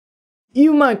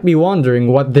You might be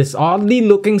wondering what this oddly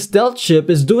looking stealth ship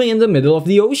is doing in the middle of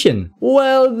the ocean.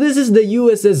 Well, this is the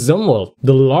USS Zumwalt,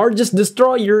 the largest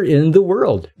destroyer in the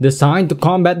world, designed to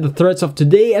combat the threats of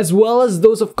today as well as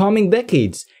those of coming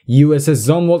decades. USS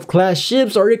Zumwalt-class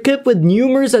ships are equipped with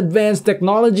numerous advanced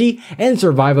technology and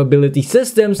survivability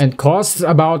systems and costs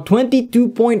about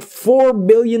 $22.4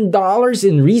 billion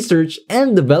in research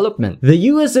and development. The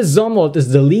USS Zumwalt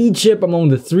is the lead ship among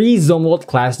the 3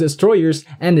 Zumwalt-class destroyers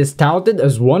and is touted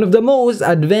as one of the most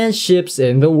advanced ships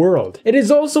in the world. It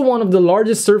is also one of the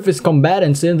largest surface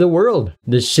combatants in the world.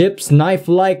 The ship's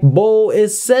knife-like bow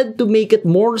is said to make it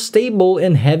more stable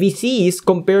in heavy seas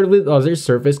compared with other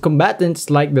surface combatants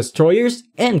like destroyers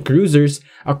and cruisers,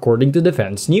 according to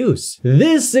Defense News.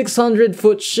 This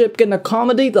 600-foot ship can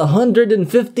accommodate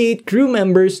 158 crew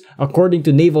members, according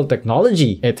to Naval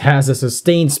Technology. It has a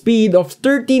sustained speed of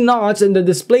 30 knots and a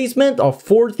displacement of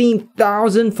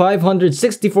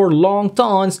 14,564 long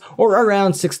tons, or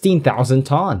around 16,000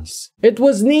 tons. It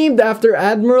was named after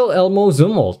Admiral Elmo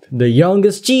Zumwalt, the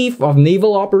youngest chief of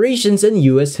naval operations in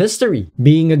US history.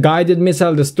 Being a guided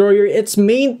missile destroyer, its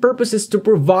main purpose is to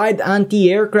provide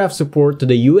anti-aircraft support to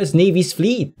the US Navy's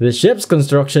fleet. The ship's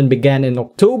construction began in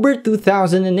October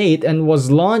 2008 and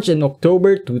was launched in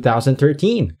October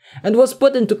 2013, and was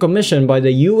put into commission by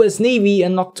the US Navy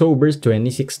in October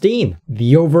 2016.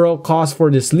 The overall cost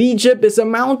for this lead ship is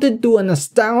amounted to an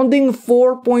astounding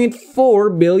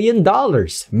 $4.4 billion,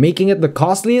 making it the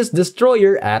costliest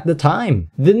destroyer at the time.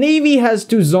 The Navy has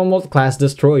 2 Zumwalt-class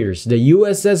destroyers, the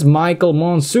USS Michael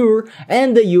Monsoor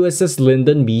and the USS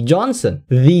Lyndon B. Johnson.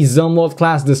 These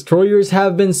Zumwalt-class destroyers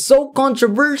have been so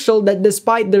controversial that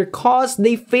despite their cost,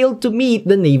 they failed to meet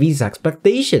the Navy's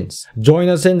expectations. Join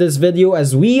us in this video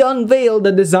as we unveil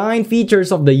the design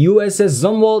features of the USS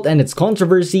Zumwalt and its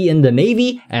controversy in the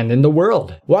Navy and in the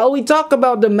world. While we talk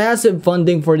about the massive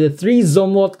funding for the 3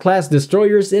 Zumwalt-class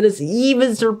destroyers, it is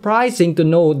even surprising to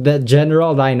note that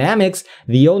General Dynamics,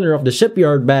 the owner of the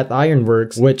shipyard Bath Iron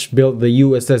Works, which built the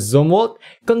USS Zumwalt,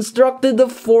 constructed a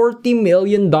 $40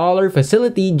 million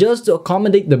facility just to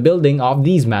accommodate the building of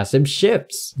these massive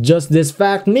ships. Just this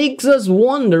fact makes us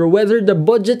wonder whether the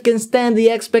budget can stand the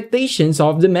expectations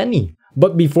of the many.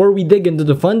 But before we dig into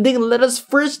the funding, let us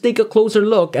first take a closer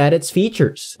look at its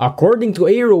features. According to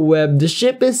AeroWeb, the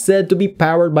ship is said to be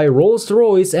powered by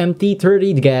Rolls-Royce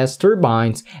MT-30 gas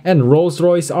turbines and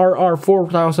Rolls-Royce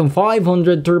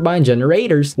RR4500 turbine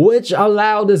generators, which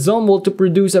allow the Zumwalt to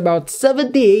produce about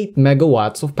 78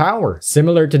 megawatts of power,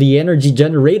 similar to the energy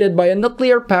generated by a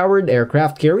nuclear-powered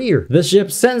aircraft carrier. The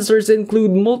ship's sensors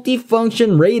include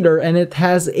multifunction radar, and it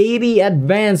has 80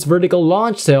 advanced vertical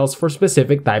launch cells for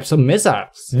specific types of missiles.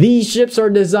 These ships are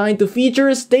designed to feature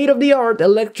a state-of-the-art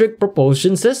electric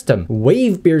propulsion system,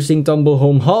 wave-piercing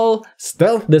tumble-home hull,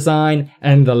 stealth design,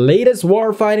 and the latest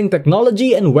warfighting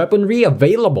technology and weaponry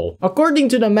available. According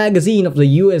to the magazine of the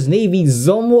US Navy,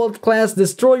 Zumwalt-class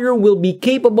destroyer will be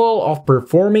capable of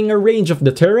performing a range of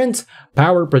deterrence,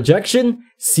 power projection,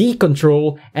 sea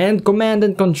control, and command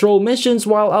and control missions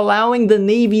while allowing the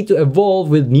Navy to evolve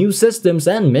with new systems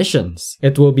and missions.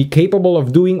 It will be capable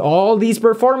of doing all these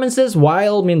performances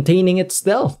while maintaining its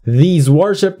stealth. These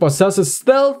warships possess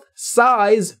stealth,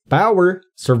 size, power,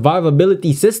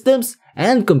 survivability systems,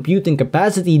 and computing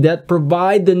capacity that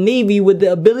provide the Navy with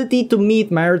the ability to meet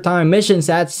maritime missions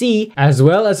at sea, as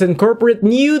well as incorporate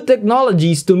new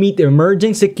technologies to meet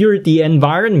emerging security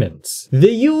environments.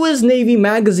 The US Navy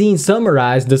magazine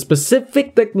summarized the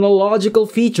specific technological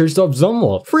features of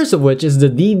Zumwalt, first of which is the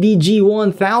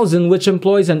DDG-1000, which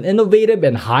employs an innovative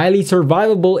and highly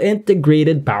survivable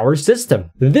integrated power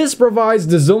system. This provides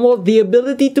the Zumwalt the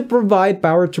ability to provide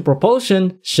power to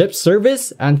propulsion, ship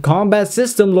service, and combat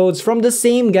system loads from the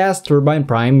same gas turbine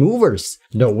prime movers.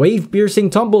 The wave-piercing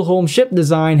tumble-home ship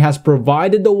design has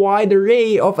provided a wide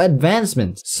array of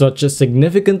advancements, such as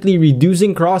significantly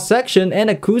reducing cross-section and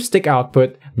acoustic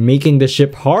output, making the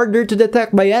ship harder to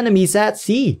detect by enemies at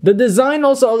sea. The design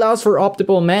also allows for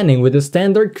optimal manning with a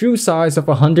standard crew size of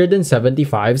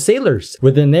 175 sailors,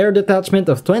 with an air detachment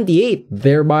of 28,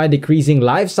 thereby decreasing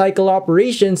life cycle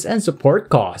operations and support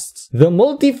costs. The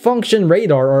multifunction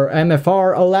radar, or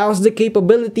MFR, allows the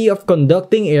capability of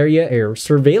conducting area air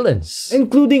surveillance,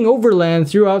 including overland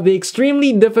throughout the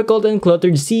extremely difficult and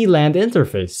cluttered sea-land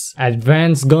interface.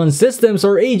 Advanced Gun Systems,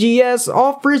 or AGS,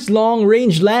 offers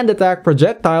long-range land attack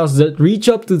projectiles that reach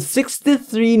up to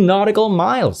 63 nautical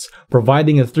miles,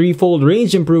 providing a threefold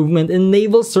range improvement in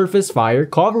naval surface fire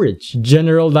coverage.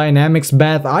 General Dynamics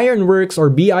Bath Iron Works, or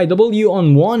BIW,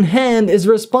 on one hand is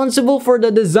responsible for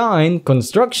the design,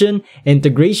 construction,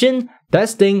 integration,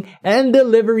 testing, and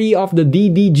delivery of the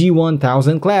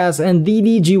DDG-1000 class and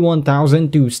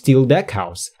DDG-1000 to steel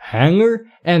deckhouse, hangar,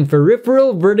 and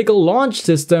peripheral vertical launch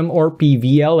system or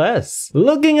PVLS.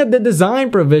 Looking at the design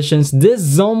provisions, this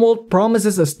Zumwalt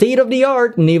promises a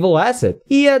state-of-the-art naval asset.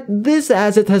 Yet this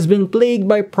asset has been plagued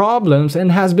by problems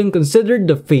and has been considered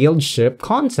the failed ship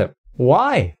concept.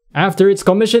 Why? After its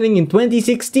commissioning in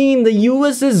 2016, the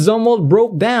USS Zumwalt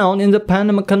broke down in the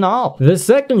Panama Canal. The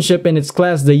second ship in its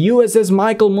class, the USS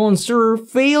Michael Monsieur,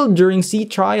 failed during sea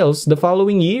trials the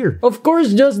following year. Of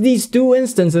course, just these two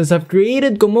instances have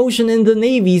created commotion in the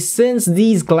Navy since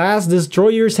these class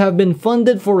destroyers have been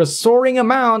funded for a soaring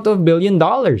amount of $1 billion.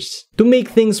 To make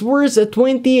things worse, a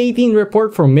 2018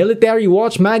 report from Military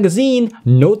Watch magazine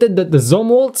noted that the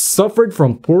Zumwalt suffered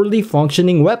from poorly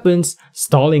functioning weapons,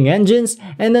 stalling engines,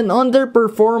 and an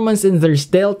underperformance in their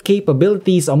stealth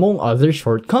capabilities among other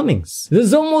shortcomings. The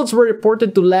Zumwalts were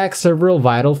reported to lack several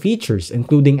vital features,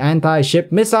 including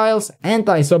anti-ship missiles,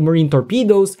 anti-submarine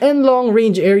torpedoes, and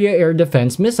long-range area air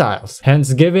defense missiles,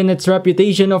 hence given its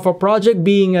reputation of a project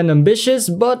being an ambitious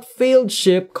but failed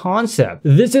ship concept.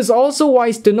 This is also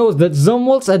wise to note that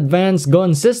Zumwalt's advanced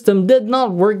gun system did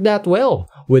not work that well,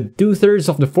 with 2/3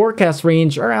 of the forecast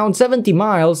range around 70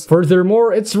 miles.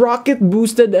 Furthermore, its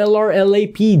rocket-boosted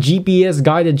LRLAP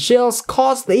GPS-guided shells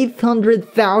cost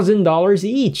 $800,000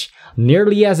 each,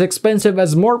 nearly as expensive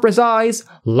as more precise,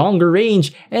 longer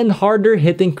range, and harder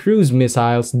hitting cruise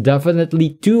missiles.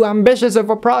 Definitely too ambitious of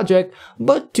a project,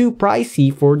 but too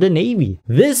pricey for the Navy.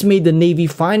 This made the Navy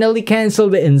finally cancel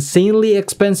the insanely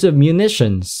expensive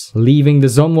munitions, leaving the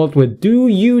Zumwalt with two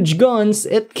huge guns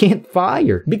it can't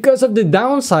fire. Because of the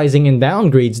downsizing and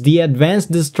downgrades, the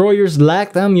advanced destroyers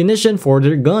lacked ammunition for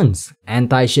their guns,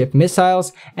 anti-ship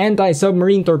missiles,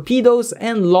 anti-submarine torpedoes,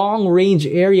 and long-range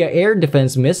area air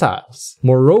defense missiles.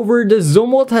 Moreover, the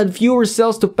Zumwalt had fewer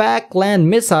cells to pack land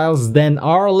missiles than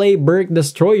Arleigh-Burke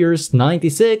destroyers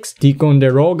 96,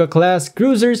 Ticonderoga-class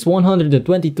cruisers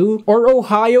 122, or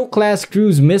Ohio-class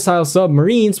cruise missile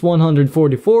submarines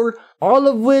 144, all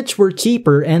of which were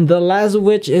cheaper and the last of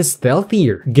which is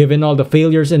stealthier. Given all the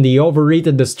failures in the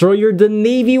overrated destroyer, the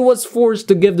Navy was forced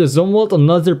to give the Zumwalt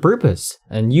another purpose,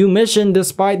 a new mission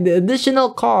despite the additional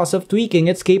cost of tweaking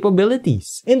its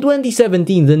capabilities. In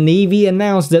 2017, the Navy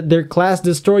announced that their class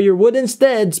destroyer would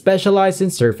instead specialize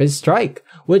in surface strike,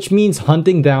 which means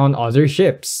hunting down other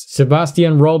ships.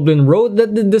 Sebastian Roldblin wrote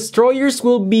that the destroyers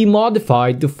will be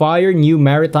modified to fire new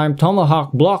maritime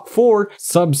Tomahawk Block 4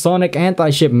 subsonic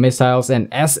anti-ship missiles and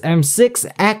SM-6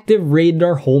 active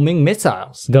radar homing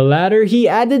missiles. The latter, he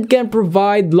added, can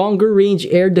provide longer range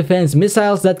air defense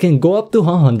missiles that can go up to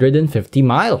 150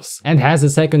 miles, and has a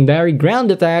secondary ground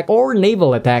attack or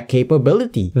naval attack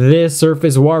capability. This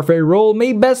surface warfare role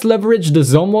may best leverage the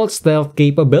Zumwalt's stealth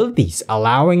capabilities,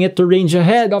 allowing it to range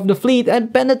ahead of the fleet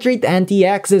and penetrate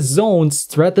anti-axis zones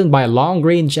threatened by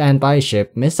long-range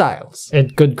anti-ship missiles.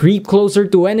 It could creep closer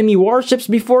to enemy warships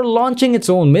before launching its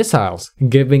own missiles,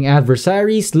 giving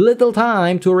adversaries little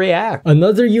time to react.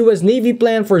 Another US Navy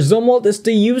plan for Zumwalt is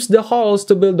to use the hulls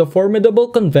to build a formidable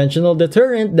conventional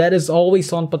deterrent that is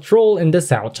always on patrol in the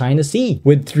South China Sea.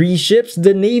 With 3 ships,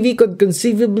 the Navy could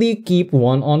conceivably keep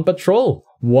one on patrol,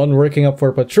 one working up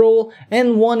for patrol,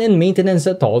 and one in maintenance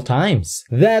at all times.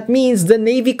 That means the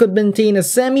Navy could maintain a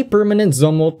semi-permanent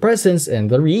Zumwalt presence in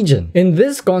the region. In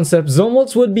this concept,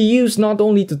 Zumwalts would be used not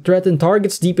only to threaten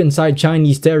targets deep inside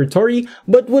Chinese territory,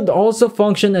 but would also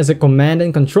function as a command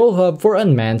and control hub for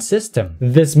unmanned system.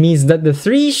 This means that the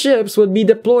 3 ships would be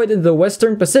deployed in the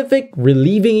Western Pacific,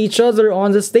 relieving each other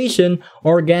on the station,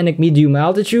 organic medium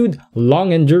altitude,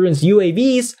 long endurance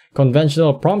UAVs,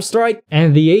 conventional prompt strike,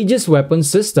 and the Aegis weapons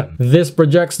system. This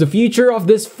projects the future of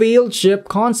this failed ship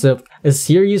concept, a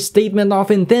serious statement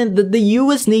of intent that the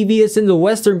US Navy is in the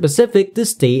Western Pacific to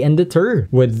stay and deter.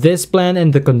 With this plan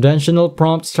and the conventional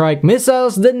prompt strike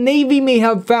missiles, the Navy may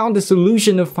have found the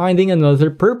solution of finding another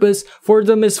purpose for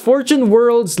the misfortune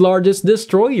world's largest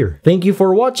destroyer. Thank you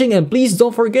for watching, and please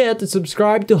don't forget to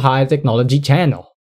subscribe to High Technology channel.